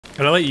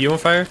Can I light you on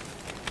fire?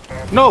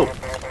 No!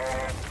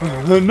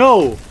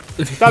 No!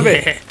 Stop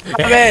it! Stop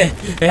it!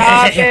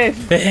 Stop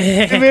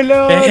it! Leave me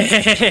alone!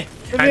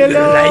 Leave me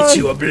alone! Light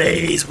you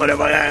ablaze,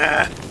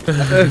 motherfucker!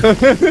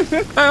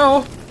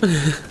 Ow!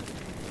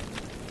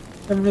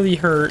 I'm really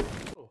hurt.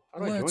 How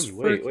do I Let's join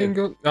you? Wait.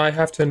 go. I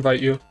have to invite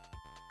you.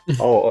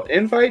 Oh,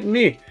 invite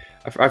me.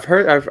 I've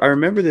heard. I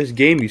remember this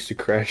game used to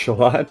crash a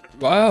lot.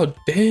 Wow,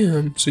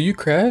 damn. So you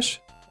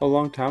crash? A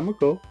long time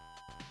ago.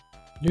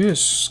 You're a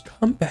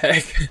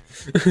scumbag.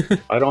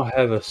 I don't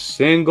have a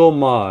single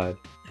mod.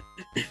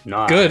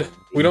 Nice. Good.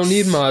 We don't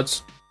need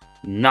mods.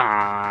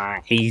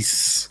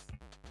 Nice.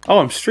 Oh,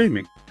 I'm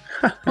streaming.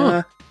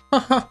 Huh.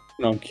 No,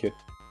 I'm kidding.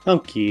 I'm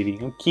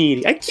kidding. I'm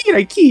kidding. I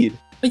kid.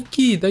 I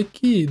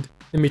kid.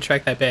 Let me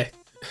track that back.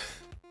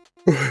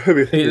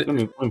 let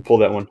me pull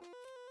that one.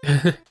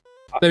 Let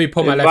me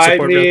pull my life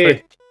support real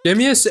quick. Give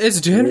me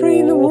it's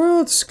generating the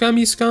world,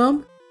 scummy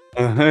scum.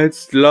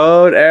 It's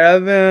load,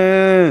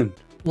 Evan.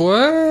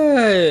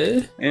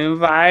 What?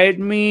 Invite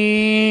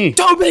me.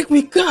 Don't make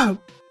me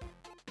come.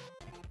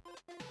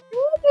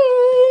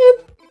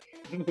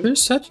 You're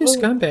such a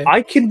scumbag.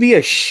 I can be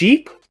a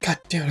sheep? God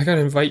damn, I gotta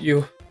invite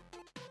you.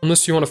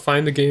 Unless you want to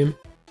find the game.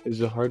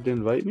 Is it hard to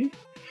invite me?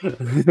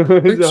 Is it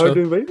hard to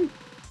invite me?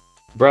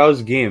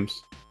 Browse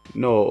games.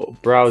 No,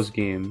 browse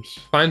games.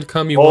 Find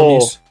cummy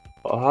wummies.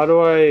 How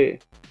do I...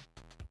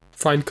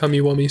 Find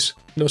cummy wummies.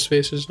 No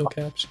spaces, no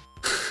caps.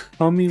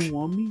 Cummy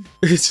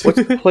wummies?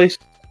 What's the place?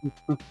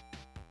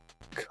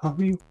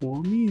 Cummy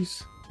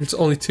wummies? It's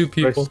only 2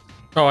 people.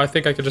 Oh, I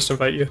think I could just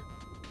invite you.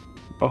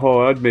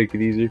 Oh, I'd make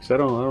it easier because I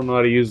don't know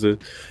how to use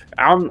it.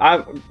 I'm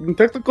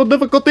technical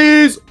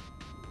difficulties.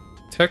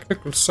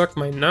 Technical suck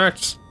my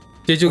nuts.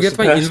 Did you get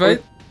my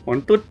invite?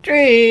 1, 2,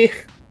 3.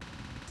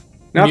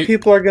 Now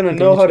people are gonna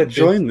know how to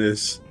join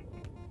this.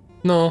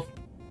 No.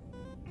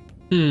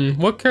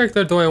 What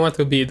character do I want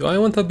to be? Do I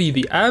want to be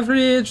the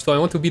average? Do I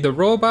want to be the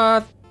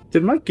robot?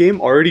 Did my game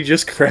already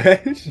just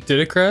crash? Did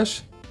it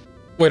crash?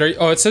 Wait,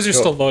 oh, it says you're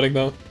still loading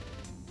though.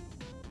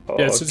 Oh,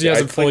 yeah, it says he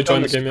hasn't fully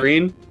joined the game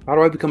yet. How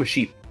do I become a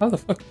sheep? How the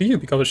fuck do you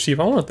become a sheep?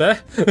 I want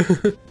that.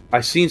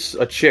 I seen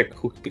a chick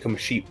who could become a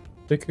sheep.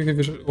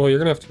 Well, you're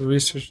gonna have to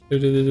research.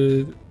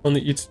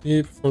 Only eats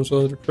meat, performs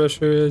well under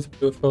pressure,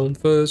 do a phone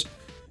fuzz.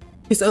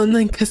 It's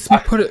online custom.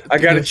 I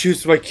gotta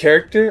choose my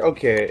character?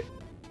 Okay.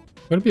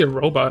 I'm gonna be a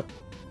robot.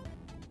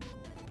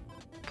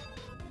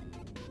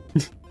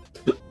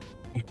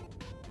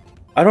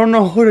 I don't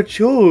know who to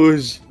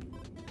choose.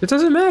 It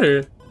doesn't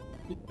matter.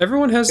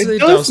 Everyone has It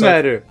does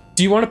matter.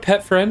 Do you want a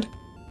pet friend?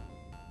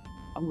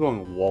 I'm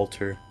going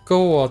Walter.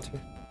 Go Walter.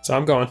 So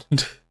I'm going.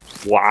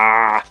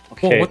 Wow.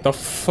 Okay. Oh, what the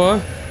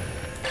fuck?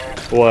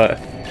 What?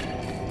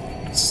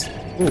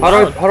 Ooh,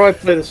 how do I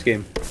play this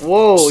game?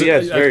 Whoa, so, yeah,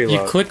 it's very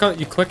loud.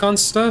 You click on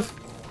stuff,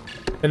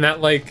 and that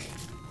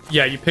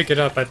yeah, you pick it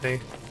up. I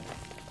think.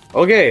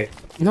 Okay.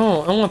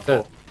 No, I don't want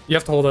that. You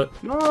have to hold it.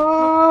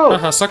 No.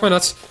 Suck my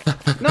nuts.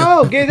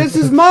 No, okay, this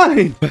is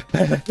mine.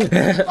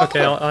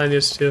 Okay, I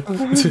need to.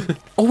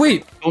 Oh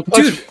wait,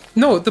 dude,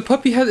 no, the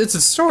puppy it's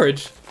in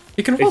storage.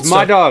 It can hold It's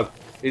my dog.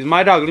 It's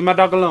my dog. Leave my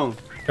dog alone.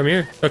 Come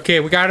here.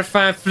 Okay, we gotta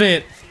find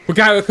Flint. We're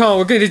gonna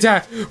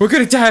die. We're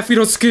gonna die if we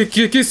don't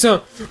get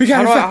some. We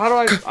gotta find. How do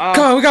I?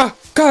 Come on, we got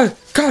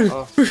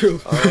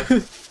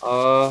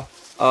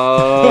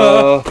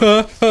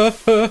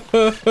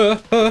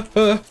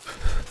it.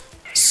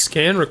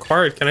 Scan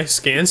required. Can I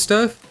scan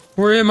stuff?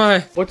 Where am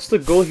I? What's the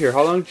goal here?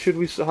 How long should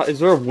we? Is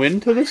there a win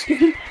to this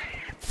game?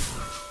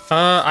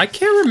 I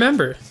can't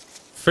remember.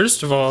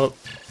 First of all,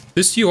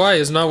 this UI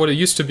is not what it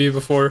used to be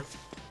before.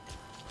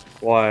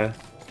 Why?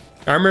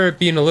 I remember it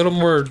being a little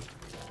more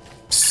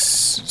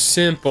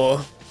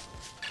simple.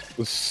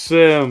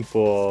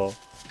 Simple.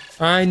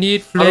 I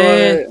need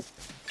Flint.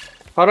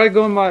 How do I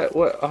go in my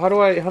what? How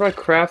do I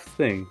craft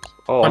things?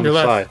 Oh, on the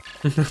side.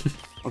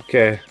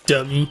 Okay.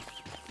 Dummy.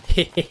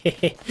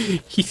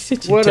 He's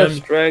such a what dummy. A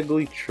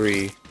straggly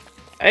tree.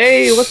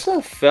 Hey, what's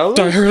up, fella?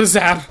 I heard a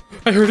zap.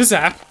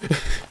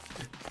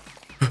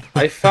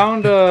 I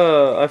found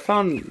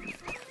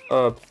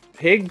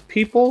pig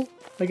people,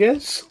 I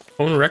guess.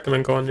 I wouldn't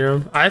recommend going near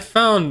them. I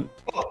found.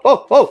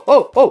 Oh no!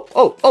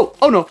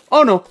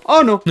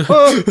 They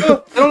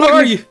don't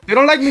like me. They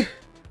don't like me.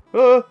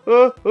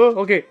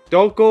 Okay,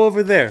 don't go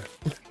over there.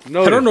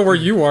 No. I don't know where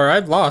you are.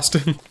 I've lost.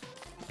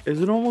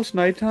 Is it almost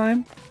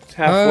nighttime? It's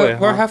halfway.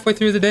 We're halfway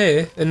through the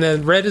day, and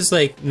then red is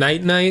like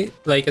night,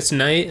 like it's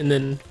night, and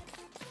then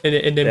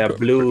yeah,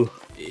 blue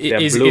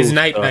is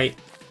night. night.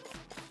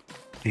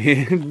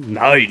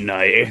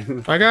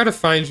 I gotta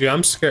find you.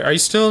 I'm scared. Are you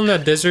still in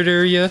that desert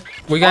area?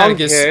 We gotta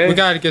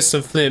get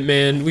some flint,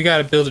 man. We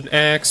gotta build an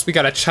axe. We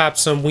gotta chop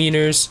some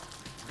wieners.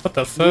 What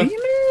the fuck?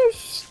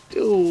 Wieners?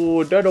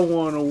 Dude, I don't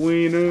want a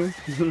wiener.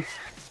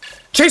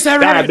 Chase that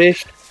rabbit!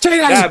 Bitch.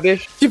 Chase that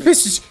bitch! You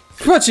bitches!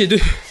 Punch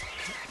it!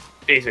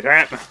 Piece of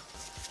crap.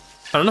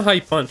 I don't know how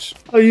you punch.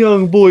 A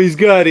young boy's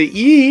gotta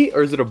eat,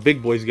 or is it a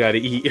big boy's gotta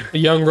eat? A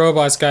young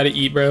robot's gotta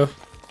eat, bro.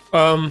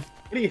 What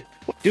do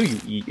you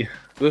eat?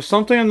 There's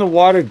something in the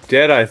water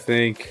dead, I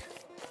think.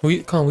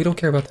 Come on, we don't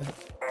care about that.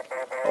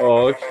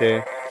 Oh,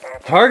 okay.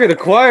 Target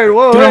acquired.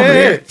 Whoa, Get over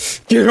hey, here!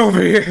 Get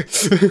over here!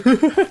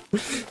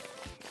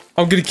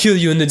 I'm gonna kill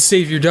you and then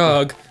save your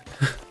dog.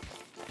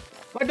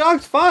 My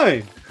dog's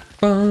fine.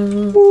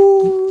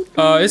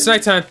 It's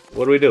nighttime.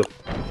 What do we do?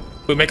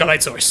 We make a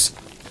light source.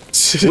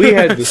 We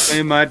had the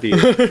same idea.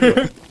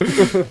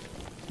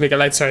 Make a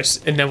light source,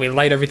 and then we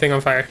light everything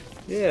on fire.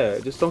 Yeah,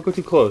 just don't go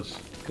too close.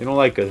 They don't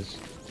like us.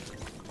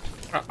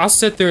 I'll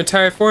set their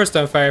entire forest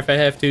on fire if I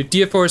have to.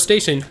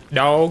 Deforestation,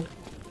 dog.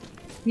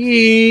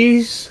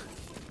 Yes.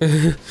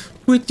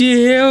 What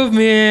the hell,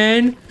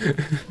 man?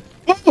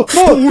 Oh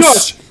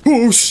gosh!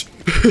 Whoosh!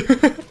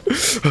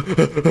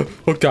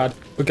 Oh god!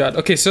 Oh god!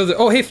 Okay, so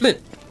oh hey Flint.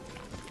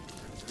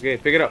 Okay,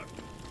 pick it up.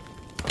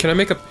 Can I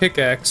make a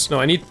pickaxe? No,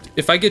 I need.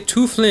 If I get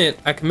 2 flint,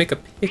 I can make a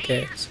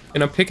pickaxe,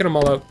 and I'm picking them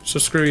all up. So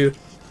screw you.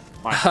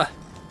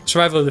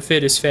 Survival of the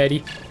fittest,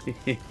 fatty.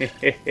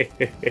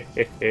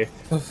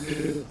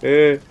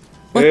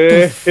 What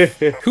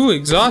the? Who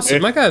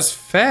exhausted? My guy's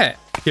fat.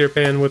 Here,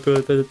 Pan with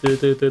the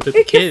kids.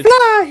 He can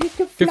fly. He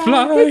can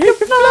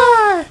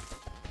fly.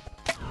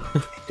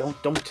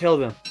 Don't tell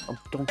them.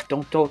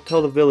 Don't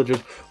tell the villagers.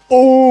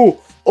 Oh,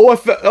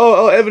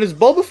 Evan, is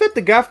Boba Fett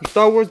the guy from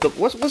Star Wars?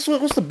 What's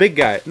the big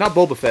guy? Not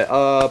Boba Fett.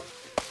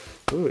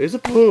 Is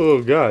it?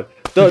 Oh god,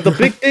 the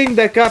big thing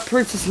that got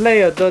Princess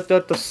Leia,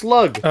 the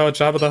slug. Oh,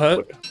 Jabba the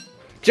Hutt.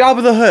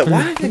 Jabba the Hutt.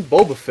 Why did I think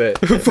Boba Fett?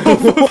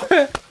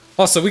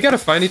 Also, we gotta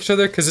find each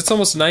other because it's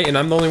almost night and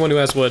I'm the only one who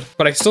has wood.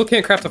 But I still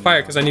can't craft a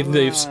fire because I need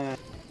leaves.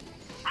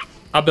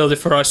 I'll build it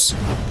for us.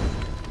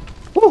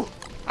 Woo!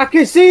 I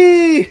can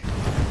see.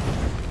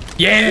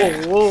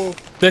 Yeah. Whoa.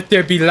 Let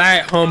there be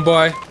light,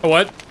 homeboy.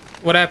 What?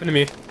 What happened to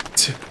me?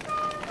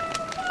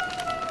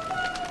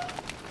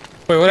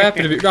 Wait, what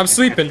happened to me? I'm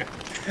sleeping.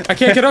 I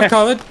can't get up,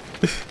 Colin.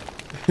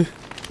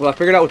 Well, I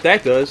figured out what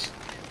that does.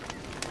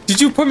 Did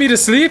you put me to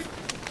sleep?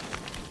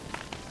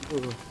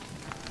 What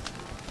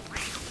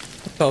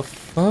the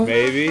fuck?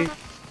 Maybe.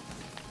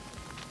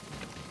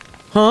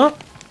 Huh?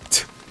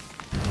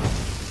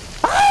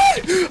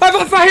 I'm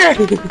on fire!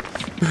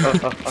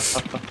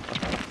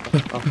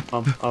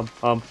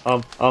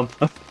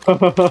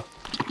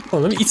 Oh,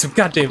 let me eat some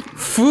goddamn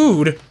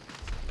food.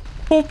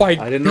 Oh my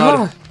god. I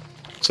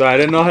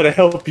didn't know how to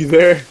help you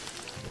there.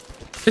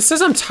 It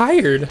says I'm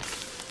tired.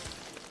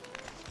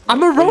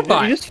 I'm a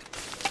robot.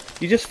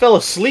 You just fell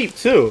asleep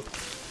too.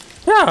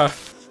 Yeah.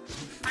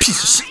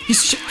 Piece of shit,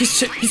 piece of shit, piece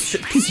of shit, piece of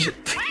shit, piece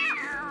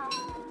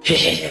of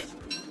shit.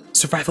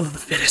 Survival of the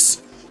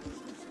fittest.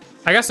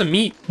 I got some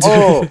meat.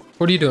 Oh.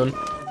 What are you doing?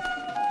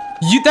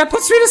 That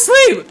puts me to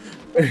sleep!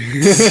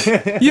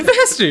 You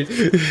bastard!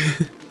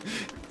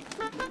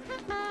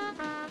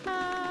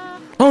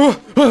 Oh,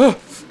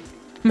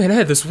 man, I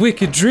had this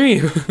wicked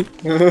dream.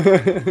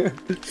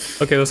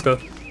 Okay, let's go.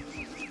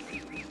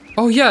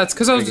 Oh yeah, it's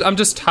because I'm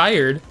just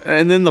tired.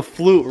 And then the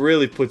flute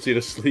really puts you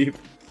to sleep.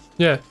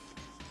 Yeah.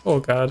 Oh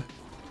god.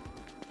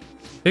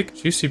 Big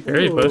juicy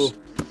berry bush.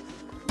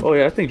 Oh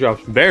yeah, that thing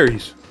drops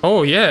berries.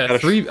 Oh yeah,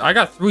 I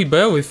got 3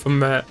 berries from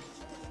that.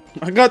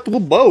 I got 2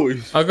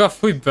 berries. I got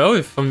 3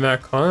 berries from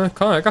that, Connor.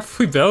 I got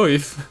 3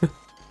 berries.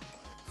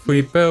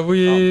 3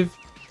 berries.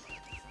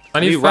 I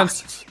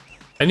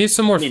need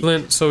some more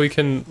flint so we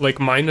can like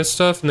mine this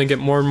stuff and then get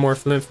more and more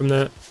flint from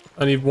that.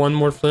 I need 1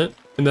 more flint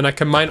and then I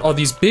can mine all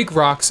these big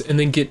rocks and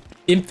then get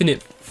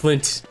infinite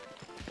flint.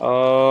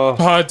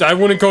 I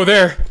wouldn't go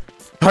there.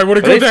 I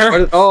wouldn't go there.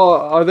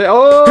 Are they?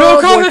 Oh,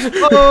 go, Colin!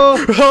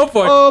 Oh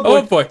boy!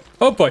 Oh boy!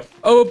 Oh boy!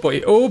 Oh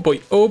boy! Oh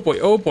boy! Oh boy!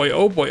 Oh boy!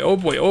 Oh boy! Oh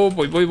boy! Oh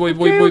boy! Boy! Boy!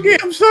 Boy! Boy! Okay,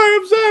 I'm sorry.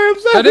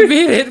 I didn't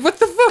mean it. What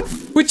the fuck?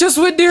 We just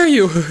went near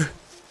you.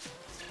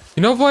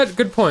 You know what?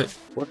 Good point.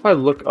 What if I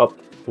look up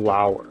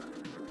flower?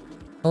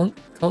 Don't.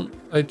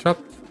 I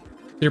dropped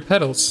your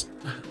petals.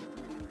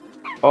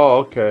 Oh,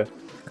 okay.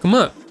 Come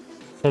up,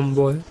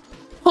 homeboy.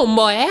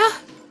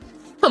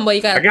 Homeboy,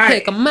 you gotta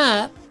pick 'em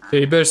up.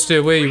 Hey, you better stay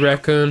away, you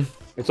raccoon.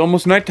 It's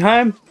almost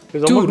nighttime.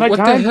 It's almost nighttime.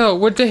 What the hell?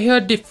 What the hell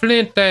did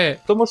Flint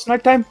at? It's almost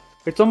nighttime.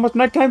 It's almost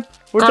nighttime.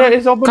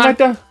 It's almost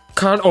nighttime.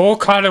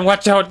 Colin,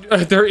 watch out.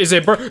 There is a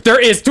bird. There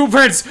is 2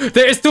 birds.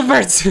 There is 2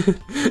 birds.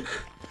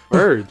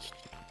 Birds.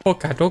 Oh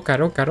god.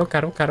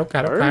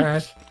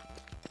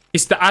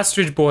 It's the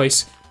ostrich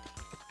boys.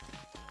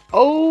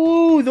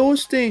 Oh,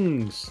 those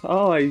things.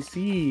 Oh, I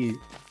see.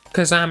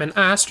 Cause I'm an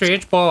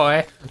ostrich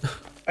boy.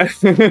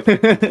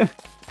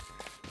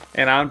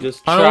 And I'm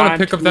just I don't want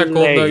to pick up that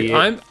gold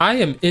nugget. I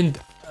am in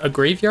a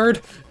graveyard.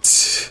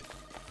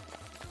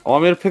 Oh,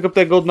 want me to pick up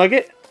that gold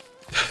nugget?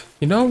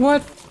 You know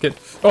what?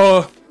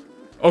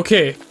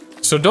 Okay.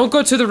 So don't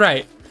go to the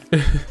right.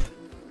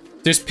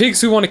 There's pigs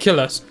who want to kill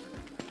us.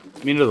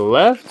 You mean to the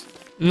left?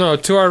 No,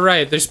 to our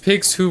right. There's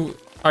pigs who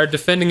are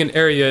defending an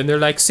area and they're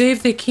like,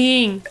 save the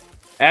king.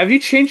 Have you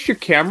changed your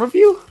camera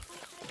view?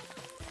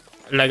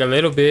 Like a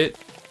little bit.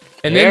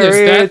 And then there's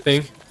that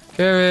thing.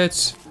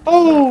 Carrots.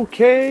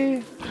 Okay.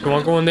 You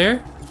want to go in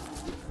there?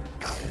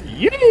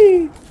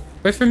 Yay!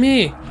 Wait for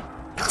me.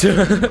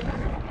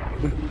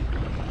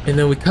 And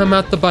then we come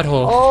out the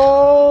butthole.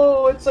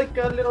 Oh, it's like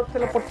a little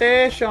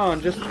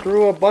teleportation just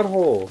through a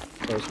butthole.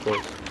 That was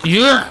close.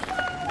 Yeah.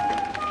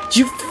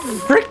 You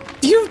frick!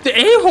 You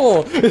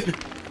a-hole!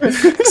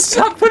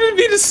 Stop putting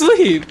me to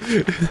sleep!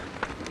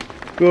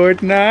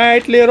 Good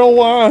night, little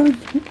one.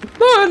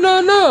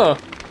 No.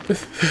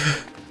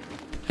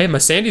 Hey, my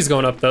Sandy's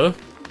going up though.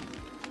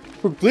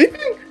 We're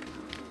sleeping?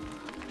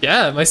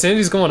 Yeah, my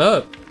Sandy's going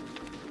up.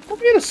 I'm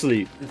going to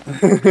sleep.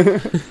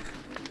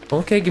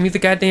 Okay, give me the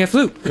goddamn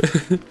flute.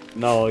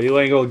 No, you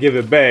ain't gonna give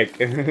it back.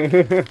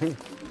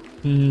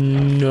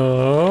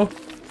 No.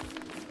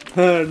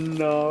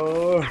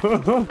 No.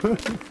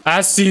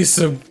 I see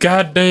some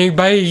goddamn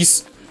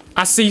bass.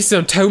 I see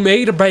some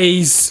tomato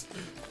bass.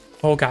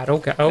 Oh god,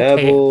 okay.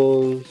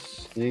 Pebbles,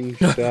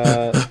 slingshot.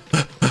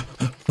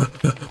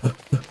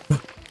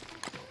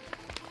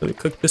 Let me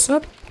cook this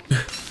up.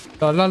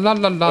 La la la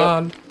la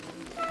la.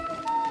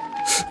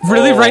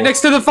 Really, right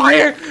next to the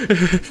fire?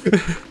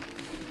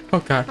 Oh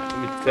god. Let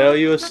me tell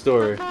you a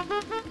story.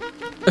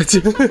 Let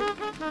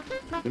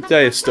me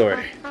tell you a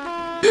story.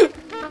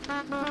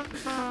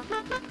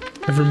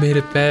 Never made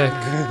it back.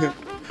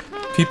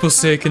 People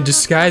say it can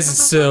disguise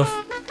itself.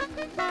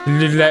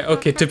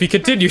 Okay, to be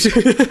continued.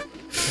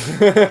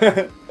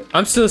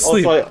 I'm still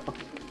asleep. Also,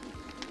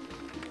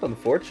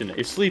 unfortunate.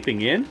 You're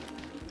sleeping in?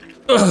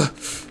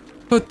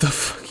 What the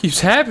fuck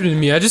keeps happening to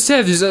me? I just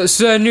have this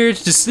sudden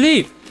urge to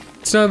sleep.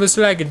 It's almost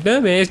like a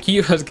dumbass.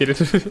 I was kidding.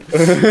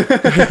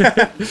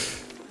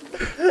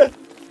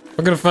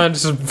 I'm gonna find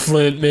some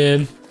flint,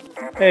 man.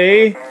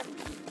 Hey,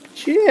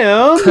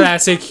 Jim.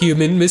 Classic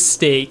human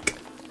mistake.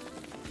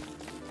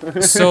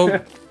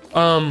 So,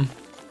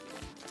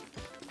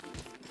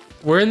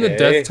 we're in the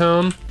Death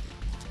Town.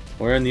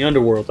 We're in the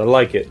underworld. I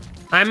like it.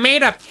 I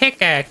made a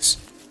pickaxe.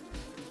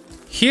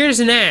 Here's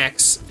an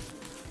axe.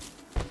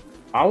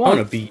 I want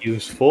to be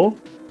useful.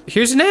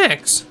 Here's an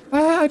axe.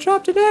 I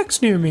dropped an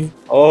axe near me.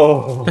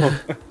 Oh.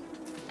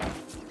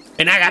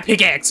 And I got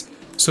pickaxe.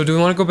 So do we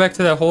want to go back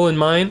to that hole in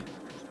mine?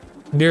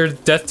 Near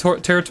death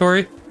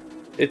territory?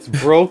 It's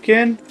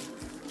broken.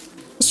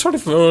 It's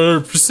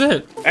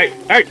 24%. Hey.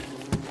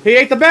 He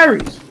ate the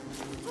berries.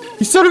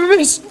 You son of a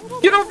bitch.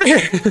 Get over here.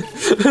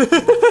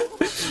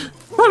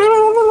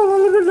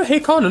 Hey,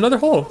 Con, another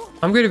hole.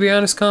 I'm going to be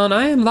honest, Con.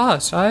 I am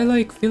lost.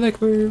 I feel like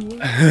we're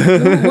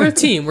a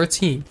team. We're a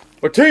team.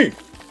 We're team.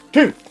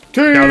 Team.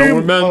 Now that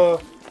we're men,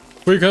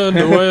 we can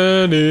do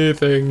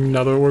anything.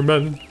 Now that we're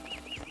men,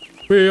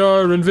 we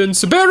are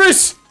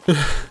invinciberries.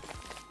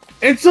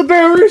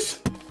 Invinciberries.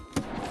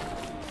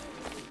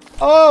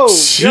 Oh,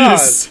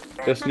 jeez.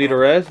 God. Just need a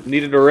rest.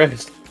 Needed a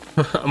rest.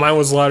 Mine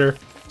was louder.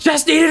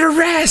 Just needed a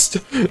rest.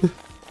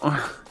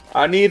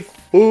 I need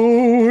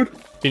food.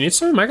 Do you need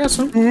some? I got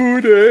some.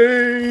 Food.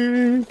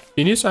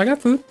 You need some? I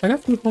got food. I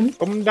got food, homie.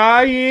 I'm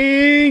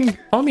dying.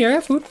 Homie, I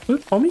got food.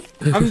 Food, homie.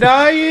 I'm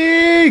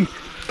dying.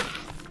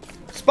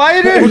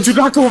 Spiders. Oh, do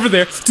not go over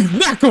there. Do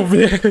not go over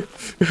there.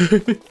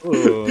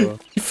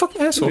 You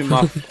fucking asshole.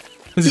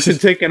 You've been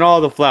taking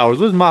all the flowers.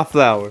 Where's my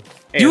flower?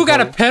 You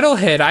got a petal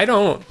head. I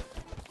don't.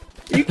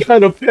 You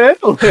got a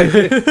petal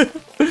head.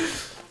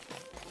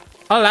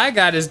 All I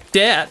got is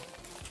death.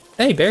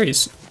 Hey,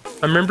 berries.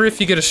 I remember if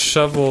you get a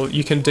shovel,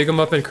 you can dig them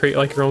up and create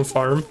like your own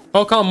farm.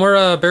 Oh, come on,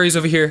 more berries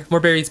over here. More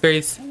berries.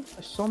 There's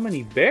so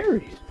many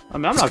berries. I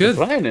mean, I'm not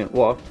complaining.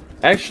 Well,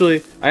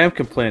 actually, I am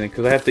complaining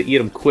because I have to eat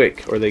them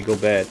quick or they go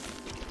bad.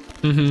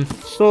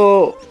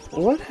 So,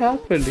 what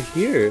happened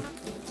here?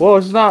 Well,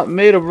 it's not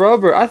made of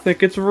rubber. I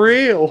think it's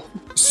real.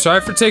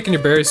 Sorry for taking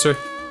your berries, sir.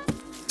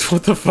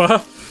 What the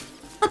fuck?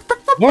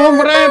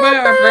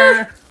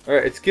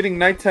 Alright, it's getting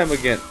nighttime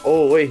again.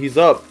 Oh, wait, he's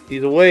up.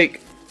 He's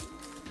awake.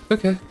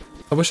 Okay.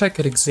 I wish I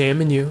could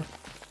examine you.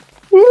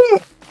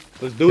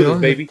 Let's do this,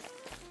 baby.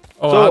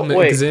 Oh, so, I'm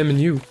gonna examine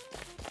you.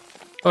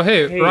 Oh,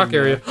 hey, rock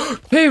area.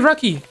 Hey,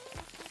 Rocky!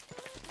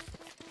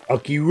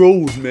 Rocky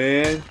Road,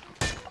 man.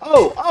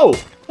 Oh,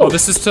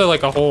 this is to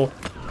like a hole.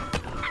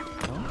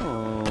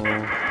 Oh.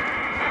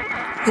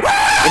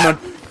 Come on.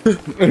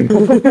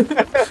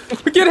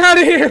 Get out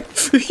of here!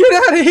 Get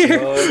out of here!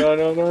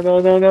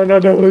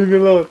 No, leave me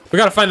alone. We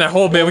gotta find that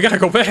hole, man. We gotta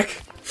go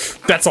back.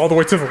 That's all the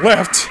way to the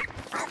left.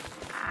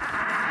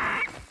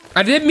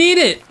 I didn't mean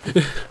it.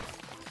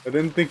 I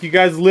didn't think you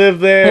guys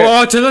lived there.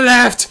 Whoa, to the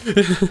left.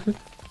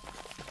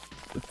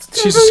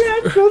 Jesus.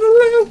 To the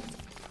left.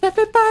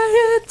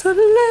 Everybody to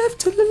the left,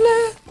 to the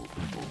left.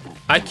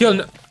 I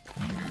killed.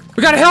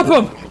 We gotta help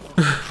him.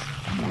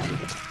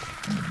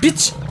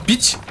 Bitch.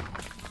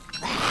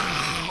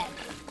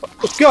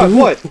 Oh God,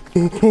 what?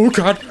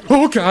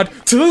 Oh God,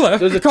 to the left.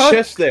 There's a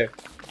chest there.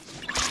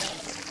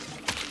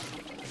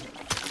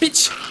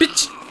 Bitch.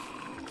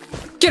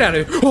 Get out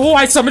of here. Oh,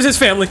 I summoned his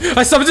family, Colin.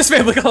 I summoned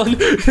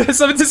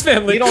his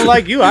family. He don't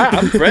like you.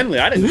 I'm friendly.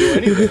 I didn't do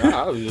anything.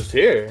 I was just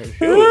here.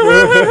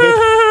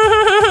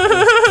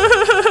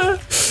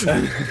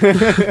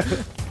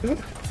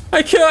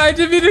 I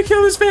didn't mean to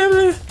kill his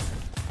family.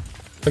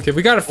 Okay,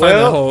 we gotta find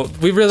the hole.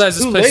 We realize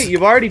this place. Too late.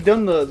 You've already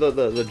done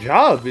the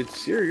job.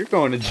 You're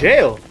going to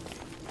jail.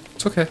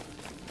 It's okay.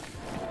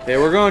 Hey,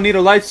 we're gonna need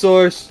a light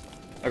source.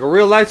 Like a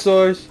real light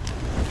source.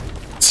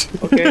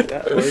 Okay,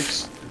 that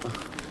works.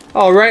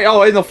 Oh, right.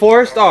 Oh, in the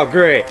forest? Oh,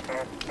 great.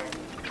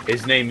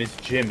 His name is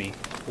Jimmy.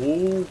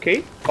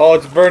 Okay. Oh,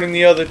 it's burning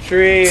the other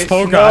trees.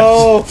 Oh,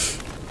 no! God.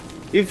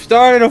 You've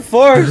started a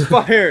forest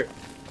fire!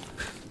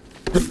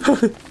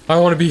 I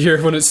want to be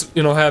here when it's,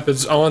 you know,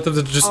 happens. I want them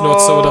to just know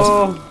it's someone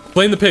else.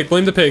 Blame the pig,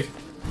 blame the pig.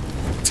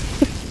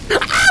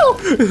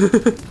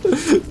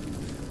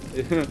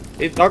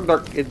 It's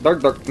dark. It's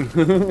dark.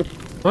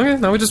 Okay,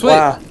 now we just wait.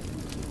 Wow.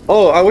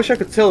 Oh, I wish I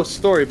could tell a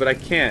story, but I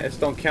can't. It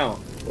don't count.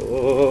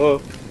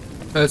 Oh.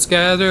 Let's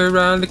gather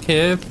around the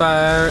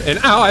campfire. And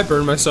ow, I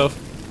burned myself.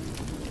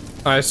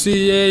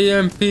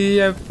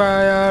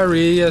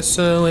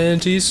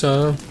 ICAMPFIRESONG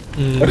song.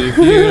 And if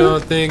you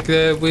don't think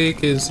that we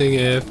can sing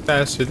it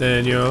faster,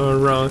 then you're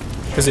wrong.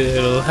 Cause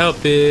it'll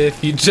help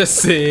if you just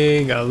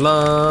sing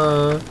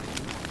along.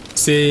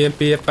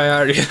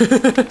 CMPFIRE.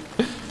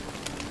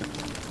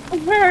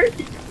 I'm hurt.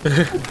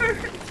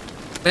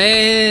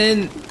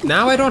 And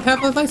now I don't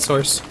have a light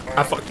source.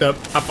 I fucked up.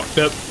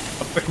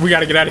 We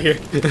gotta get out of here.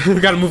 We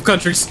gotta move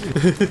countries.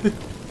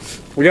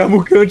 We gotta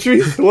move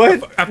countries?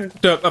 What? I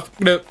fucked up.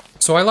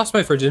 So I lost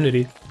my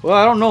virginity. Well,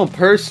 I don't know him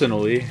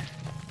personally.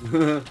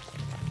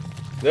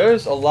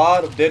 There's a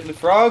lot of deadly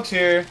frogs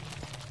here.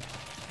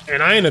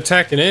 And I ain't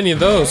attacking any of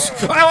those.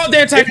 Oh,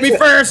 they attacked me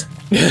first!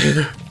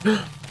 They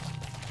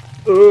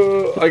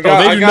do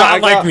not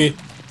like me.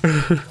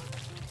 I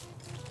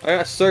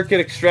got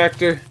circuit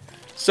extractor.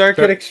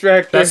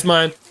 Extractor. That's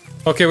mine.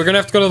 Okay, we're gonna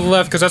have to go to the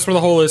left because that's where the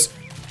hole is.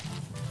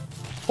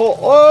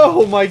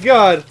 Oh my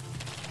god.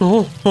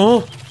 Oh.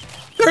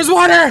 There's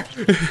water!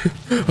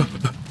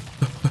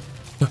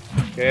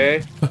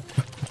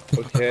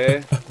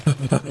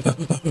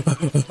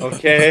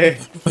 Okay.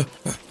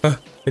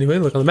 Anyway,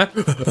 look on the map.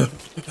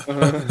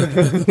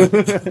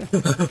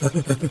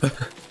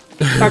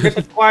 Target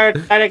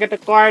acquired.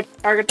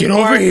 Get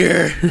over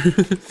here!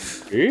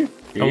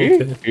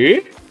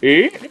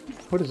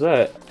 What is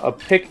that? A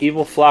pick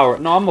evil flower.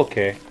 No, I'm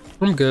okay.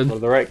 I'm good. Go to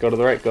the right. Go to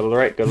the right. Go Go to the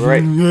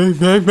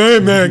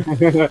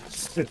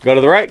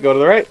right. Go to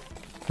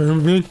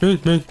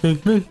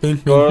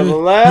the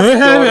left.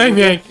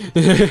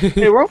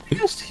 Hey, weren't we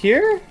just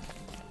here?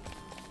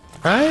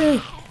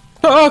 Right.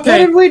 Oh, okay. What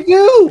did we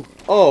do?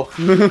 Oh.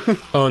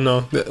 Oh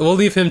no. We'll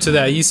leave him to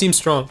that. He seems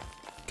strong.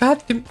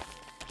 God damn.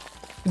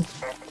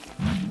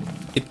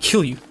 It'd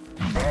kill you.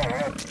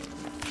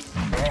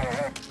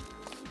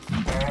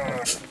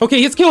 Okay,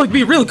 he's killing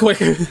me really quick.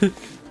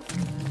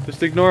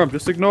 Just ignore him.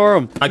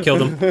 I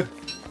killed him.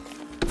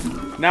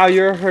 Now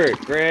you're hurt.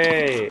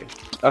 Great.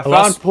 I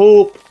found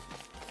poop.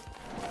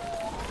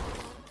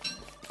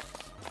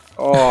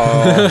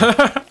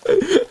 Oh.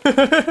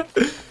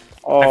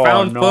 I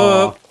found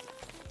poop.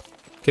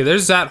 Okay,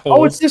 there's that hole.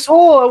 Oh, it's this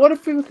hole. I wonder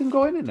if we can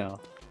go in it now.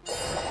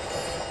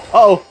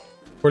 Uh-oh.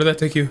 Where did that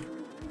take you?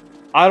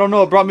 I don't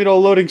know. It brought me to a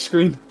loading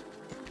screen.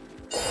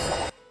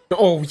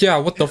 Oh, yeah,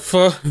 what the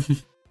fuck?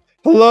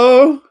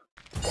 Hello?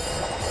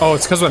 Oh,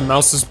 it's because my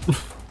mouse is...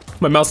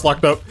 my mouse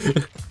locked up.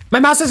 My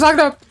mouse is locked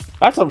up!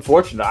 That's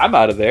unfortunate. I'm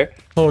out of there.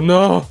 Oh,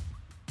 no.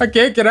 I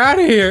can't get out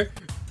of here.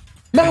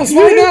 Mouse,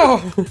 right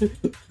now!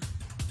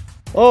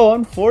 Oh,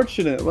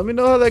 unfortunate. Let me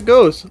know how that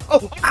goes.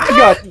 Oh, my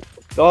God.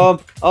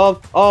 Oh no.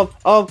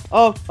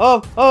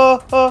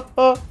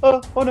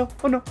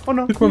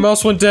 My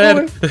mouse went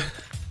dead.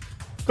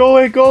 Go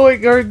away.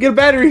 Get a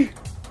battery.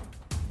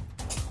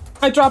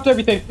 I dropped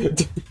everything.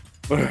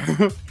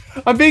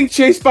 I'm being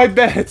chased by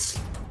bats.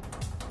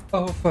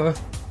 Oh,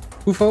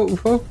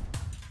 UFO.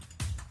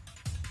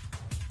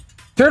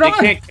 Turn on. They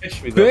can't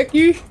catch me though.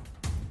 Becky.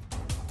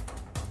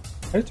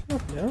 I turn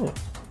off now.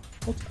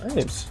 All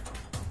times.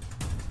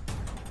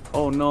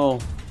 Oh no.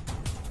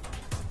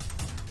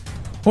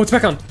 Oh, it's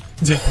back on.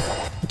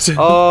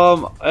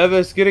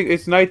 Eva,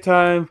 it's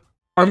nighttime.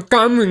 I'm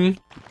coming.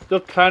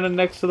 Still kind of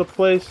next to the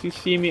place. You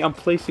see me? I'm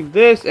placing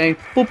this and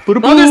boop, boop,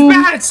 boop. Oh, there's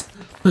bats!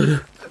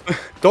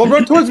 Don't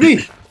run towards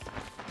me.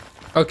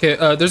 Okay,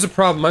 there's a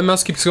problem. My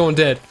mouse keeps going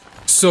dead.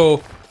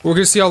 So, we're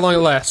gonna see how long it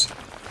lasts.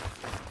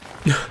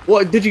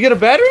 What? Did you get a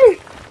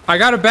battery? I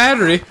got a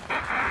battery.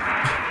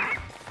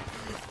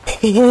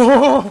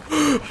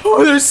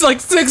 Oh, there's like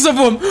 6 of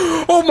them.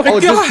 Oh my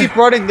god. Just keep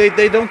running.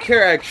 They don't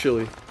care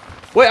actually.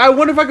 Wait, I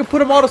wonder if I could put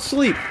them all to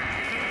sleep.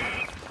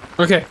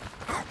 Okay.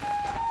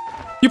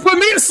 You put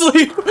me to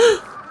sleep.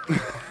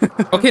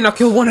 Okay, now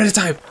kill one at a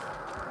time.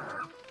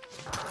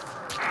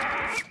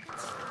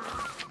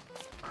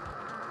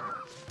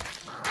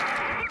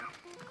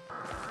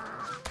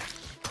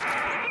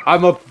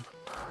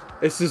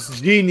 This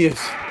is genius.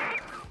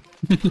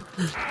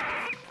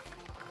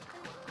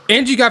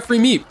 And you got free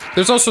meat.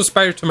 There's also a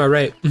spider to my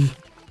right.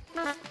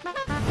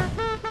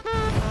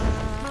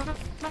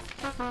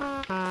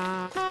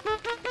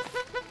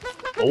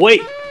 Oh,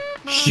 wait.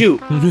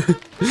 Shoot.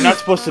 You're not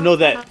supposed to know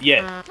that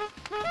yet.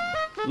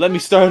 Let me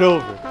start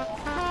over.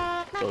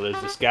 So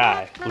there's this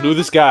guy. Who knew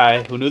this guy?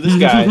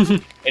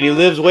 And he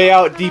lives way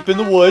out deep in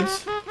the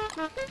woods.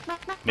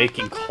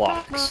 Making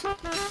clocks.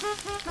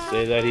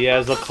 Say that he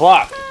has a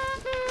clock.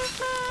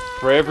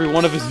 for every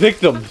one of his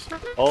victims.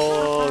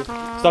 Oh,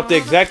 stop the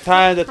exact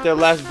time that their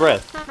last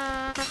breath.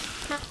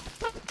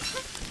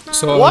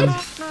 So What?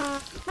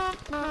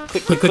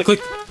 Click, click, click,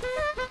 click.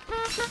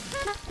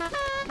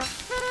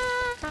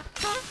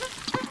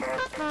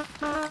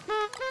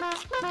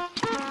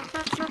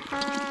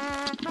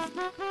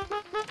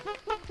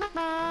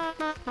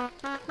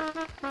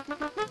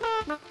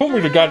 Put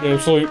me to goddamn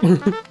sleep.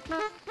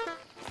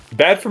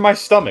 Bad for my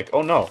stomach.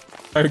 Oh no.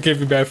 I gave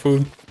you bad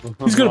food.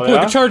 He's gonna Oh, pull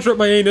yeah? the charger up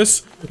my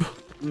anus.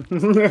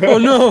 Oh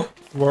no!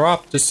 We're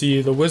off to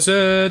see the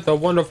wizard, the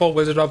wonderful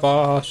Wizard of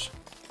Oz.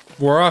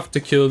 We're off to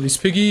kill these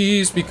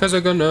piggies because they're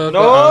gonna.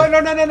 No, no,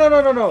 no, no, no,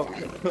 no, no,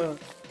 no.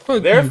 Oh,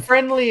 They're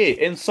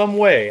friendly in some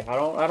way. I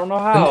don't know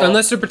how.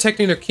 Unless they're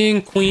protecting their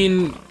king,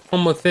 queen,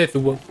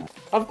 Homothetu.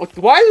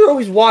 Why is there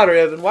always water,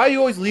 Evan? Why are you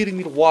always leading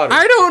me to water?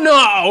 I don't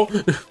know!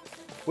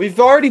 We've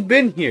already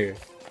been here.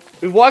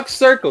 We've walked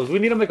circles. We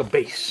need to make a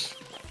base.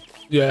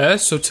 Yeah,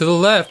 so to the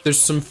left, there's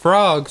some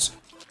frogs.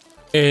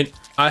 And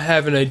I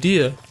have an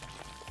idea.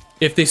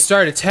 If they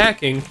start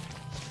attacking,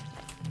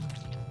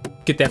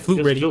 get that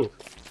flute ready. Do.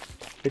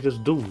 They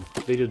just do.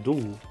 They just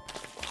do.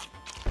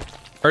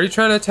 Are you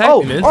trying to attack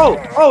Oh, me, man?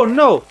 oh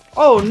no.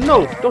 Oh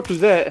no. Don't do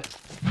that.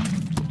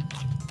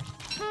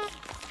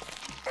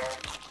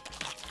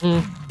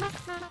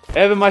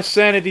 Evan, my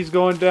sanity's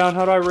going down.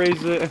 How do I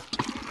raise it?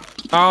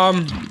 I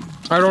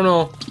don't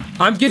know.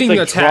 I'm getting like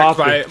attacked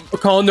by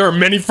Colin. There are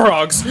many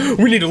frogs.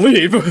 We need to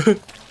leave.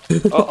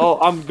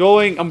 I'm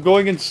going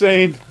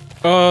insane.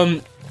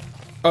 You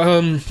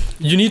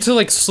need to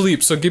like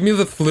sleep. So give me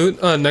the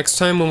flute next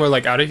time when we're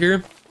like out of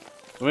here.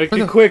 Make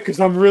it quick, cause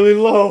I'm really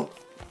low.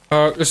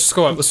 Let's just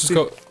go up. Let's just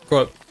go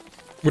up.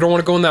 We don't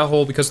want to go in that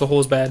hole because the hole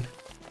is bad.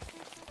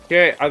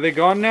 Okay, are they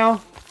gone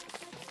now?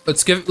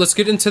 Let's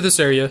get into this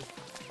area. To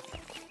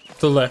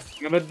the left.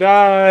 I'm gonna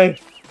die.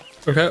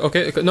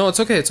 Okay. No, it's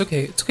okay. It's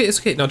okay.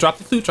 Now drop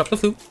the flute.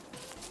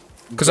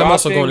 Because I'm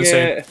also going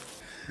insane.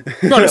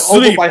 Gotta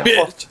sleep,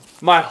 bitch.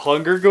 My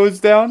hunger goes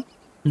down.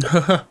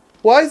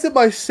 Why is it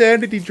my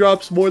sanity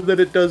drops more than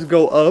it does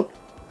go up?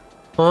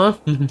 Huh?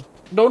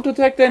 Don't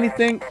detect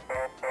anything.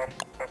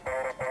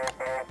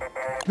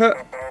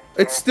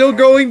 It's still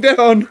going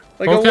down.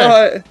 Like a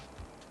lot.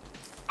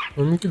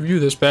 Let me give you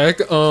this back.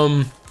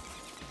 Fuck.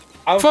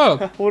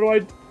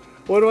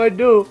 What do I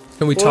do?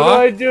 Can we What talk?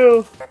 do I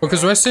do?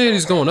 Because my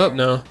sanity's going up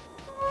now.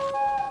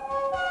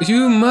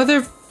 You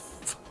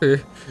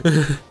motherfucker.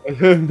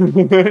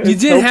 You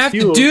didn't have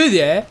to do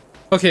that.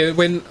 Okay,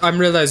 when I'm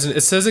realizing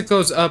it says it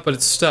goes up, but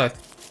it's stuck.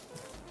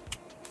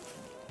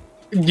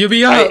 Give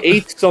me up. I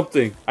ate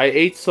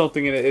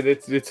something and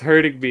it's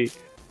hurting me.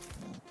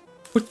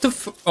 What the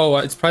f- Oh,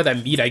 it's probably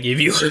that meat I gave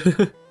you.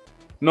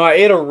 No, I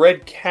ate a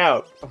red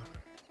cow.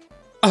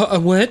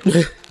 What?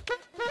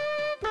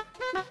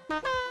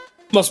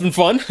 Must have been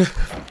fun.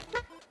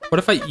 What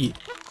if I eat?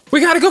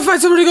 We gotta go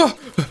find somewhere to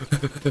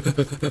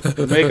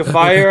go! Make a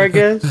fire, I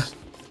guess?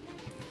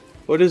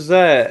 What is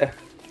that?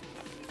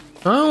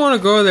 I don't want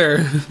to go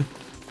there.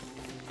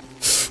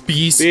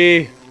 Bees.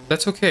 B.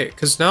 That's okay,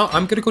 because now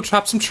I'm gonna go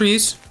chop some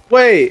trees.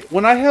 Wait,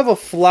 when I have a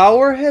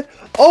flower head?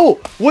 Oh,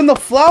 when the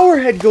flower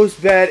head goes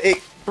bad, it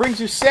brings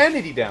your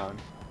sanity down.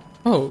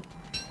 Oh.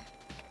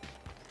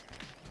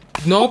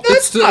 Nope,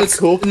 That's not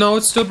cool. No,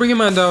 it's still bringing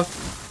mine down.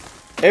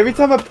 Every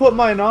time I put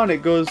mine on,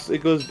 it goes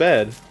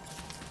bad.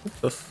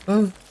 What the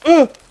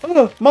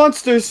fuck?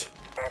 Monsters.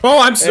 Oh,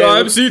 I'm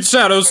seeing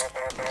shadows.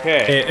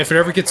 Okay. Hey, if it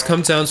ever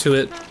comes down to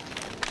it,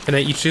 can I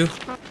eat you?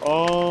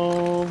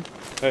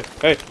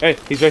 Hey,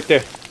 he's right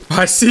there.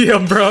 I see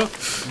him, bro.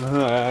 He's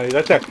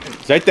right there.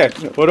 He's right there.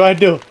 What do I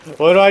do?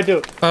 What do I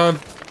do?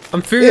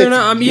 I'm figuring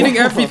out. I'm eating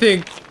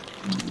everything.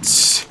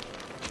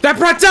 That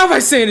brought down my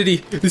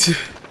sanity.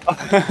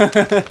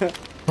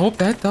 Oh,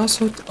 that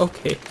also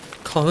okay.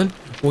 Colin,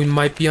 we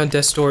might be on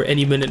death's door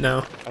any minute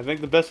now. I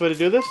think the best way to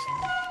do this?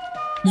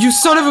 You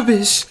son of a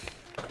bitch!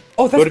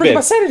 Oh, that's bringing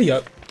my sanity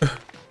up.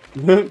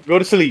 Go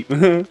to sleep.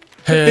 Hey,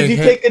 did you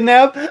take a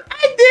nap? I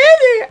did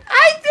it!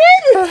 I did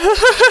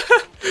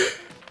it!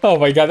 Oh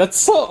my god, that's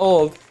so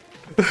old.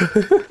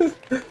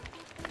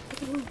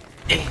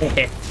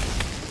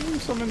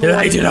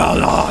 Light it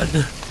all on.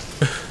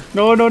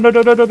 No. What?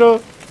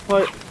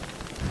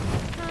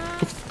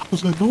 What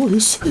was that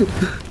noise?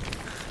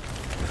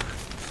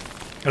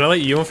 Can I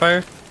light you on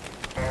fire?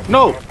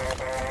 No!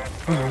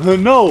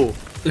 No!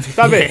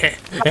 Stop it!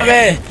 Stop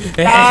it!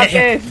 Stop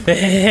it!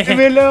 Leave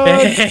me alone!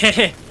 Leave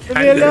me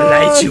I'm gonna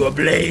light alone! you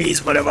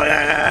ablaze,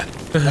 motherfucker!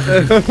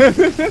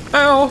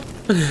 Ow!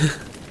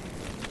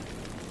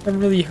 I'm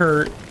really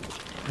hurt.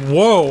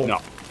 Whoa! No.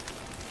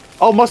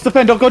 Oh, must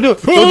depend. Don't go do it.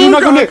 Oh,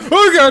 Not go near.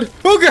 Oh god!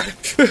 Oh god!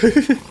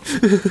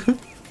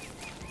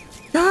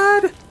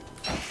 God!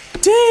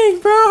 Dang,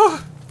 bro!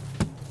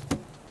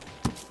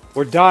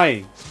 We're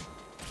dying.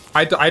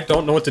 I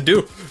don't know what to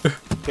do.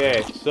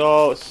 Okay,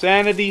 so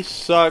sanity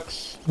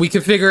sucks. We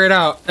can figure it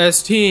out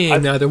as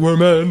team. Now that we're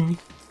men,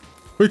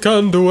 we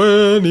can do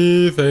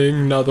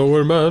anything. Now that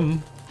we're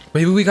men,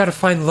 maybe we gotta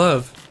find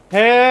love.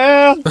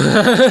 Hell!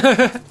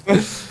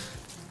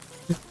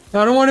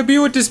 I don't want to be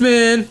with this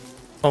man.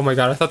 Oh my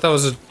god, I thought that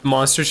was a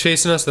monster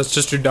chasing us. That's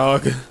just your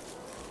dog.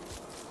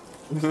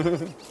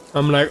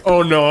 I'm like,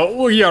 oh no,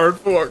 we are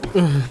fucked.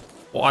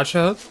 Watch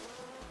out.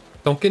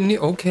 Don't get any.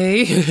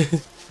 Okay.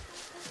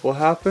 What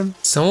happened?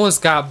 Someone's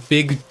got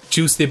big,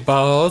 juicy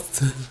balls.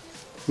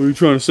 What are you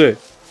trying to say?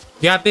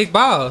 You got big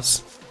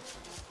balls.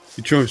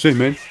 You trying to say,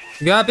 man?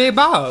 You got big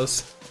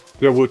balls. Is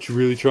that what you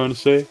really trying to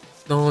say?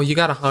 No, you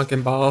got a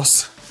honking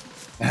balls.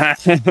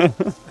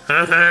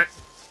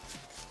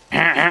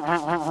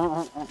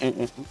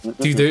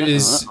 Dude,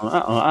 there's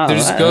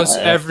ghosts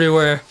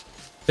everywhere.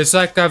 It's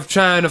like I'm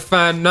trying to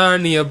find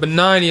Narnia, but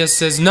Narnia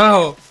says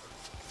no.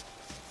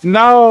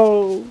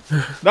 No.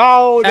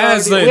 No.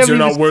 Aslan's, you're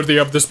not worthy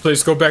of this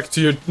place. Go back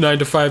to your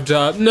 9-to-5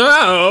 job.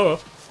 No.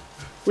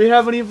 We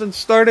haven't even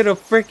started a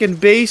freaking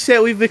base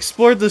yet. We've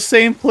explored the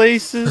same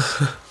places.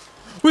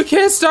 We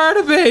can't start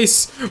a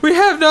base. We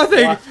have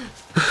nothing.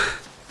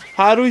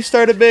 How do we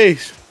start a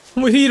base?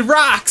 We need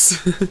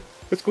rocks.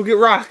 Let's go get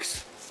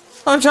rocks.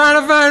 I'm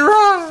trying to find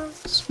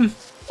rocks.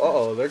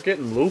 Uh-oh, they're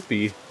getting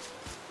loopy.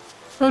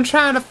 I'm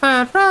trying to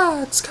find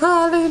rocks,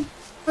 Colin.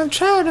 I'm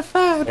trying to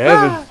find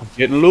Evan, rocks. I'm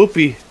getting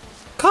loopy.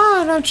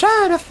 Colin, I'm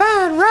trying to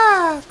find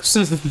rocks.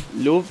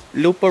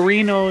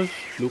 Looparinos.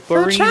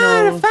 Looparinos. I'm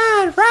trying to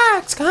find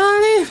rocks,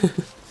 Colin.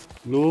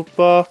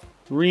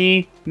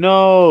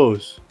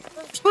 Looparinos.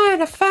 I'm trying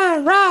to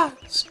find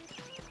rocks.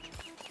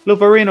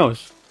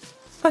 Looparinos.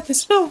 But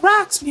there's no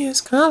rocks near us,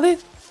 Colin.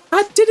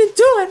 I didn't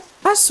do it.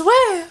 I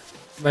swear.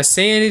 My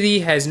sanity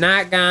has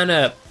not gone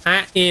up.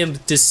 I am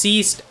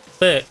deceased,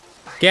 but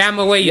get out of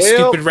my way, you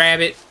stupid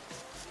rabbit.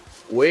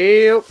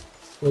 Well.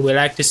 Would we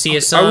like to see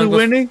a song? Are we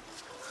winning?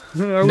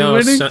 Are we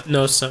winning? Son,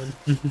 no, son.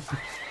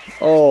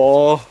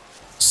 Oh.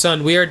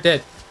 Son, we are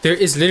dead. There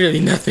is literally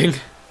nothing.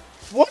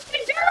 What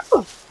did we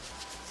do?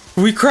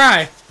 We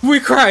cry. We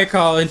cry,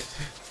 Colin.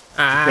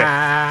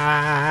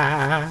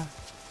 Ah.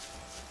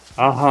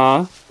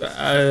 Uh-huh.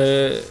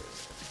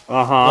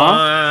 Ah,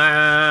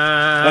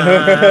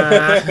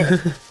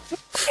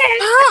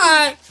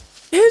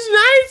 it's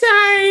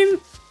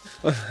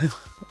nighttime.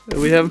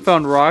 We haven't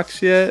found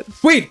rocks yet.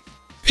 Wait,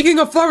 picking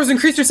up flowers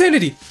increase your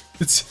sanity.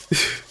 It's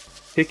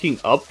Picking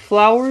up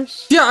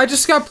flowers? yeah, I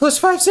just got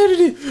 +5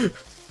 sanity.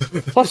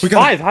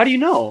 +5? How do you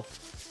know?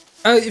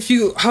 If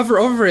you hover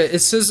over it, it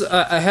says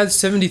I had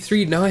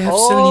 73. Now I have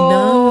 79.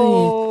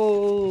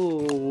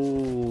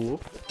 Oh,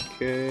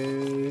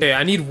 okay. Okay,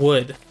 I need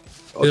wood.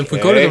 And if we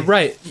go to the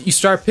right, you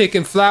start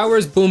picking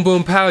flowers, boom,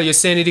 boom, pow, your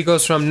sanity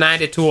goes from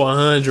 90 to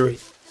 100.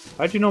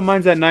 How'd you know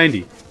mine's at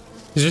 90?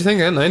 Is your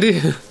thing at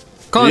 90?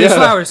 Calling these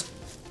flowers.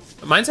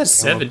 Mine's at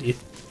 70.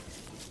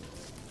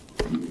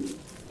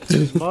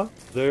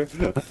 There.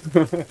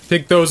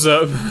 Pick those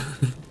up.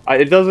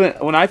 It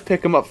doesn't. When I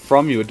pick them up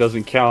from you, it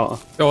doesn't count.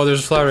 Oh,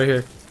 there's a flower right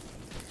here.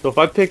 So if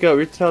I pick up,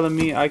 you're telling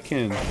me I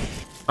can.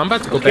 I'm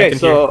about to go back in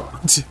so,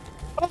 here.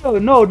 Oh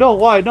no!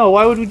 Why? No,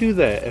 why would we do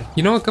that?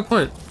 You know what? Good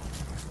point.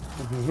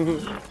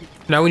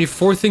 Now we need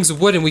 4 things of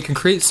wood and we can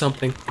create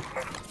something.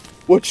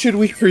 What should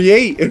we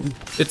create?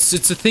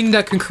 It's a thing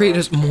that can create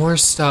us more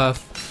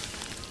stuff.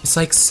 It's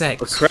like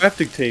sex. A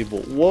crafting table.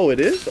 Whoa, it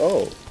is?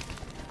 Oh.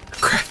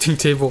 Crafting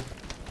table.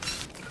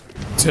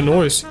 It's a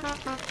noise.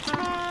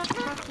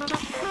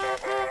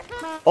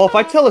 Oh, if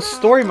I tell a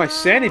story, my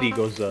sanity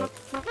goes up.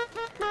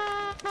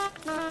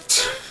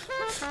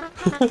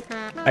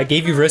 I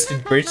gave you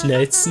roasted birch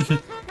nuts.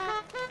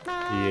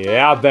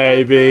 Yeah,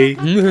 baby.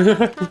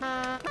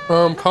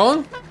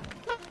 Colin?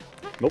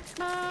 Nope.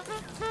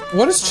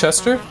 What is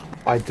Chester?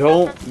 I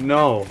don't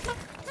know.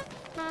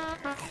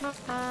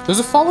 Does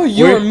it follow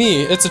you or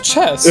me? It's a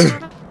chest.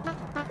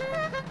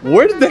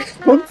 Where did that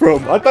come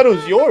from? I thought it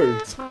was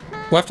yours.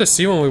 We'll have to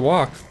see when we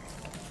walk.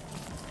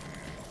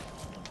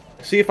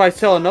 See, if I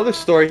tell another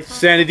story,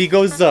 sanity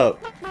goes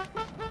up.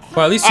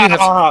 Well, at least you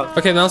have...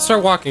 Okay, now let's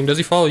start walking. Does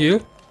he follow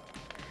you?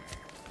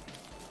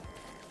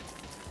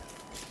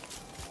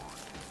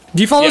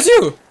 He follows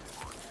you!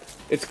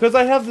 It's because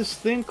I have this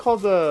thing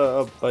called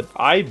an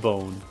eye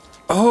bone.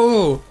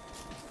 Oh!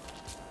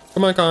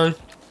 Come on, Colin.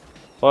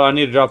 Oh, I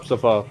need to drop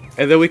stuff off.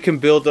 And then we can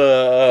build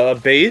a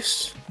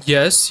base?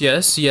 Yes,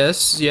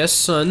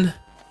 son.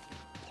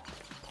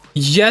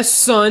 Yes,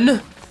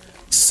 son!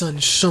 Son,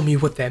 show me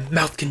what that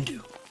mouth can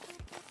do.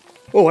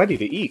 Oh, I need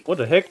to eat. What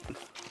the heck?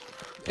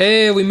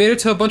 Hey, we made it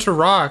to a bunch of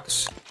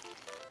rocks.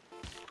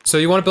 So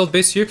you want to build a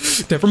base here?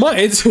 Never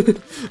mind.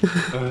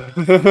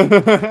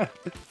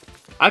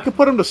 I could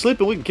put him to sleep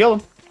and we can kill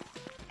him.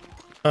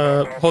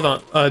 Hold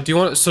on. Do you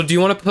want to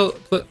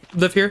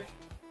live here?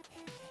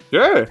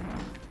 Yeah.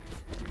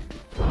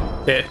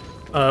 Okay.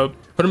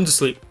 Put him to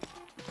sleep.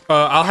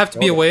 I'll have to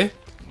be away.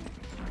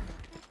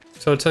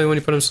 So I'll tell you when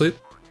you put him to sleep.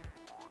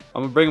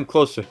 I'm gonna bring him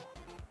closer.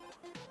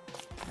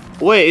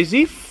 Wait, is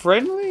he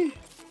friendly?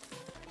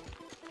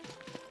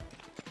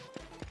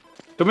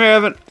 Come here,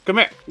 Evan. Come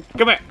here.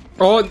 Come here.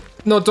 Oh,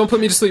 no, don't put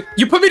me to sleep.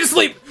 You put me to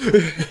sleep!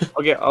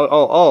 Okay,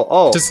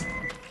 oh. Just...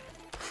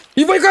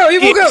 He woke up! He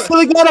woke up!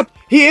 Instantly got up!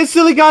 He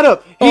instantly got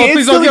up! Oh,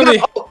 please don't kill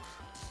me! Oh.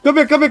 Come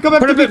here, come here, come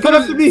up to me, come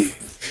up to me!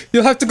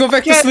 You'll have to go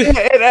back to Can't, sleep.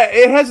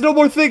 it has no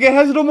more thing. It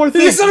has no more You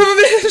thing. son of a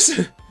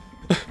bitch!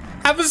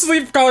 Have a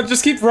sleep, Colin.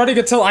 Just keep running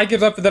until I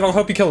give up, and then I'll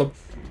help you kill him.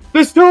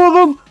 There's 2 of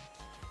them.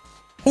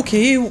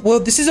 Okay, well,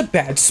 this is a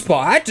bad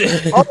spot.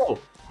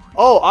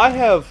 Oh, I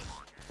have.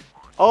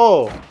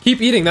 Oh.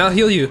 Keep eating. That'll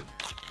heal you.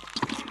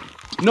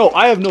 No,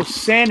 I have no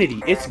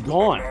sanity. It's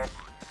gone.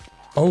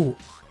 Oh,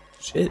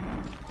 shit.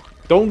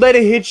 Don't let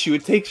it hit you.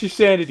 It takes your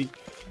sanity.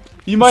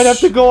 You might have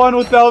to go on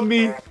without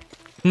me.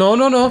 No,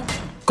 no, no.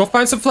 Go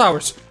find some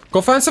flowers. Go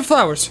find some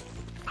flowers.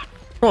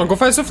 Come on, go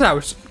find some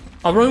flowers.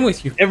 I'll run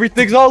with you.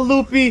 Everything's all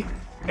loopy.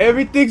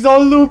 Everything's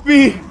all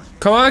loopy.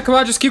 Come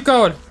on, just keep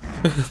going.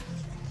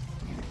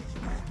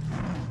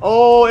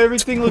 Oh,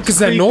 everything looks What is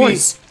that creepy.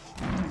 noise?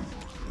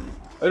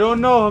 I don't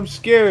know. I'm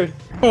scared.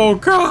 Oh,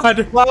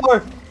 God.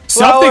 Flower.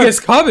 Something is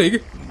coming.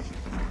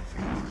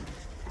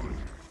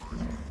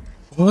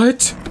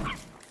 What?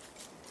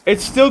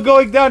 It's still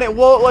going down. It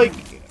won't, like...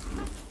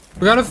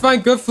 We gotta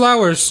find good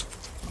flowers.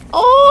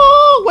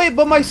 Oh, wait,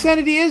 but my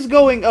sanity is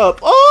going up.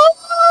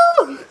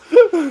 Oh!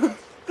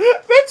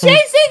 They're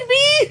chasing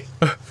me!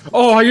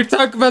 Oh, you're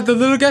talking about the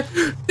little guy?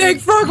 Dang,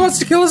 Frog wants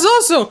to kill us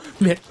also!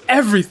 Man,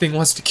 everything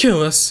wants to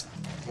kill us.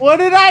 What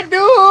did I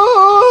do?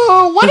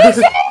 What is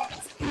it?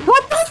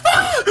 What the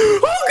fuck?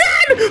 Oh,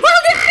 God! Oh,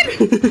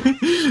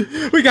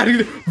 God! We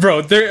gotta...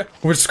 Bro,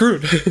 we're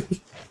screwed.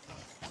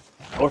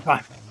 We're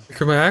fine.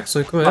 Look at my axe,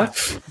 look at my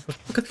axe.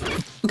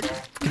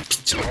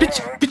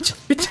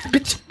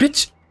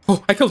 Bitch.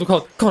 Oh, I killed him,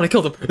 Colin, I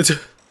killed him. That's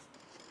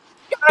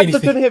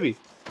gonna hit me.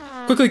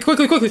 Quickly.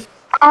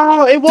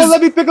 Oh, it won't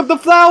let me pick up the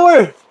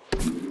flower.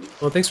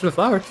 Well, thanks for the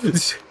flower. Stop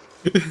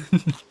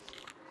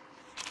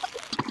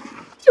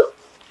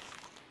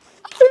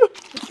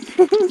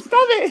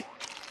it.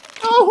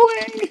 Go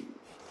away.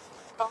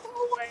 Go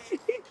away.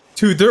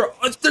 Dude,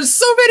 there's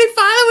so many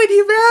following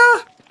you, bro.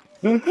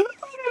 What did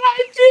I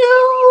do?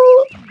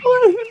 What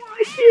did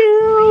I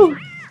do?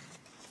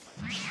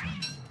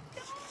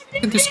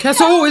 This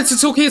castle. Oh,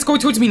 it's okay. It's going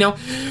towards me now.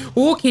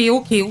 Okay.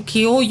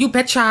 Oh, you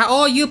betcha.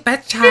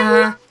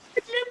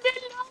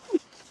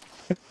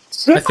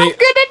 I think. I'm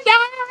gonna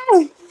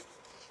die.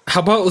 How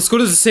about let's go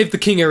to the save the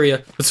king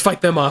area. Let's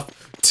fight them off.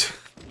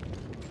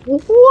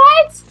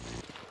 What?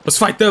 Let's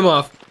fight them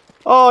off.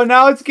 Oh,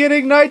 now it's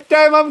getting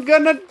nighttime. I'm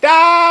gonna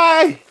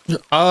die.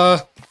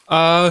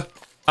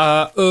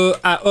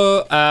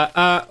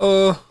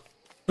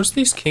 Where's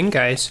these king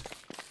guys?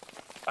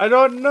 I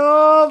don't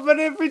know, but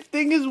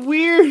everything is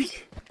weird.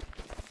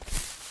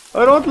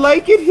 I don't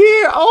like it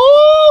here.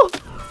 Oh!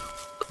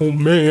 Oh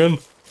man.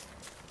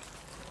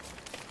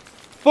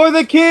 For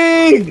the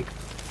king!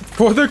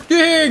 For the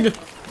king!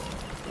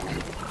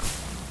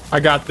 I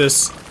got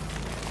this.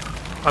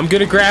 I'm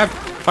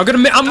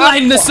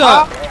lining this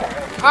up!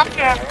 I'm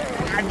dead.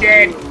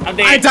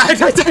 I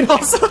died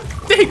also!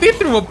 Dang, they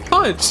threw a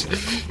punch!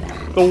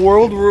 The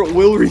world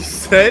will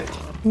reset?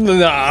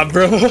 Nah,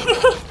 bro.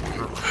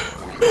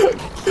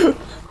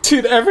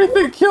 Dude,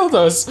 everything killed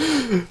us.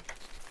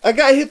 I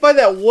got hit by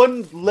that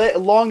one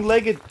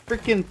long-legged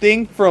freaking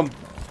thing from,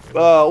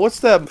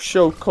 what's that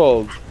show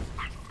called?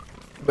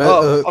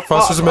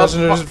 Foster's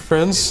Imaginary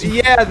Friends?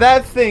 Yeah,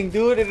 that thing,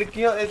 dude. And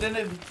then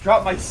it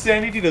dropped my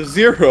sanity to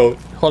 0.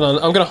 Hold on,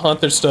 I'm gonna haunt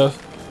their stuff.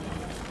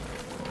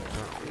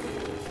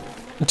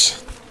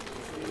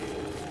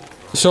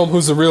 Show them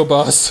who's the real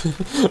boss.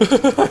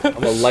 I'm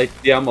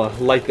gonna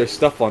light their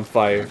stuff on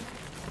fire.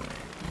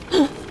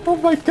 Oh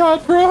my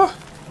god, bro.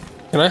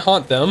 Can I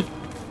haunt them?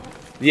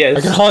 Yes.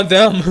 I can haunt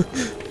them.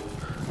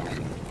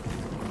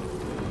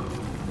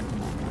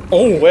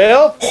 Oh.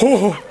 Well.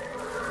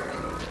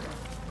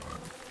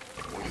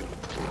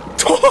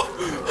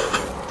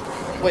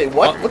 Wait,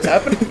 what? What's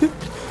happening?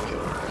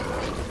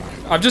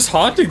 I'm just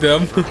haunting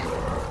them.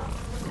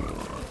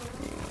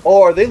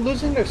 Oh, are they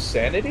losing their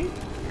sanity?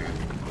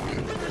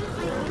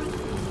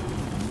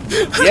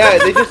 Yeah,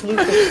 they just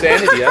lose their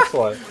sanity, that's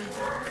why.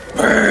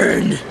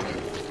 Burn!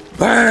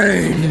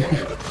 Burn!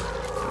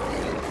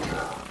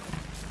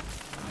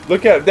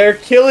 Look at, they're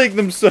killing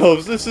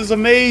themselves. This is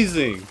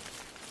amazing.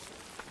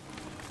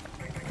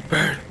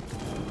 Burn.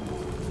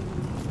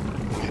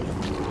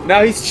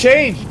 Now he's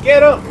changed.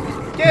 Get him!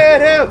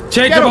 Get him!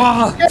 Change Get them him!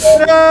 all! Get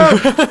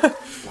him!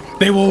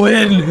 They will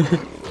win!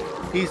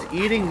 He's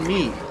eating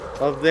meat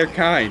of their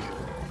kind.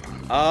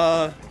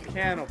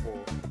 Cannibal.